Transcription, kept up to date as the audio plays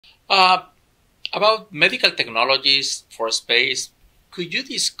Uh, about medical technologies for space, could you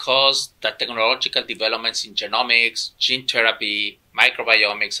discuss the technological developments in genomics, gene therapy,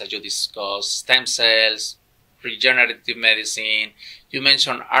 microbiomics, as you discussed, stem cells, regenerative medicine? You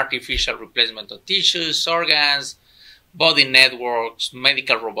mentioned artificial replacement of tissues, organs, body networks,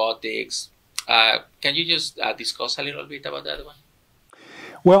 medical robotics. Can you just discuss a little bit about that one?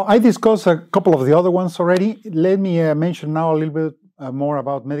 Well, I discussed a couple of the other ones already. Let me mention now a little bit more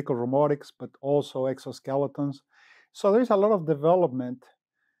about medical robotics, but also exoskeletons. So there's a lot of development,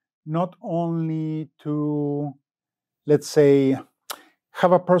 not only to, let's say,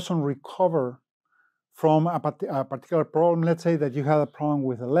 have a person recover from a particular problem. Let's say that you had a problem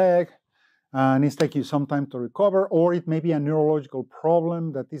with a leg and it's taking you some time to recover, or it may be a neurological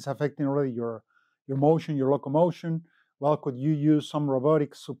problem that is affecting already your motion, your locomotion. Well, could you use some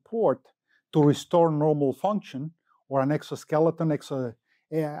robotic support to restore normal function, or an exoskeleton,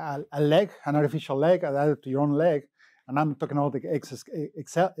 a leg, an artificial leg added to your own leg? And I'm talking about the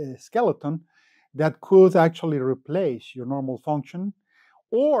exoskeleton that could actually replace your normal function,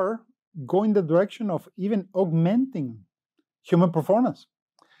 or go in the direction of even augmenting human performance.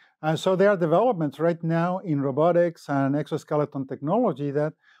 And so there are developments right now in robotics and exoskeleton technology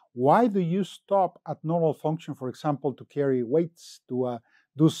that why do you stop at normal function, for example, to carry weights, to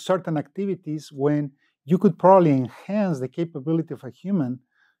do certain activities when you could probably enhance the capability of a human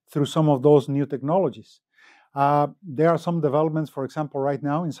through some of those new technologies? There are some developments, for example, right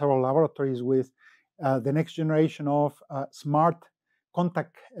now in several laboratories with the next generation of smart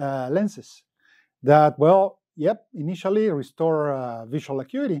contact lenses that, well, yep, initially restore visual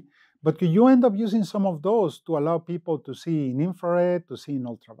acuity, but could you end up using some of those to allow people to see in infrared, to see in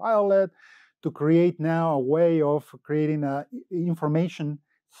ultraviolet, to create now a way of creating information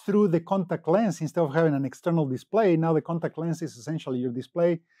through the contact lens instead of having an external display? Now the contact lens is essentially your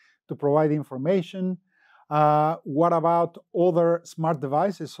display to provide information. What about other smart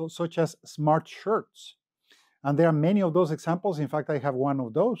devices, such as smart shirts? And there are many of those examples. In fact, I have one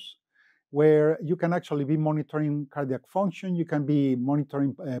of those where you can actually be monitoring cardiac function, you can be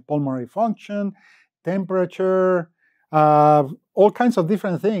monitoring pulmonary function, temperature, all kinds of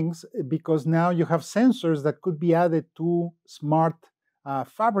different things, because now you have sensors that could be added to smart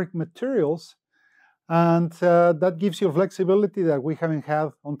fabric materials, and that gives you flexibility that we haven't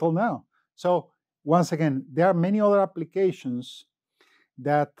had until now. So once again, there are many other applications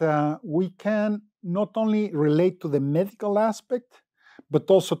that we can not only relate to the medical aspect, but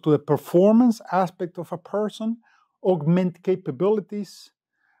also to the performance aspect of a person, augment capabilities,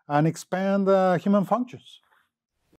 and expand human functions.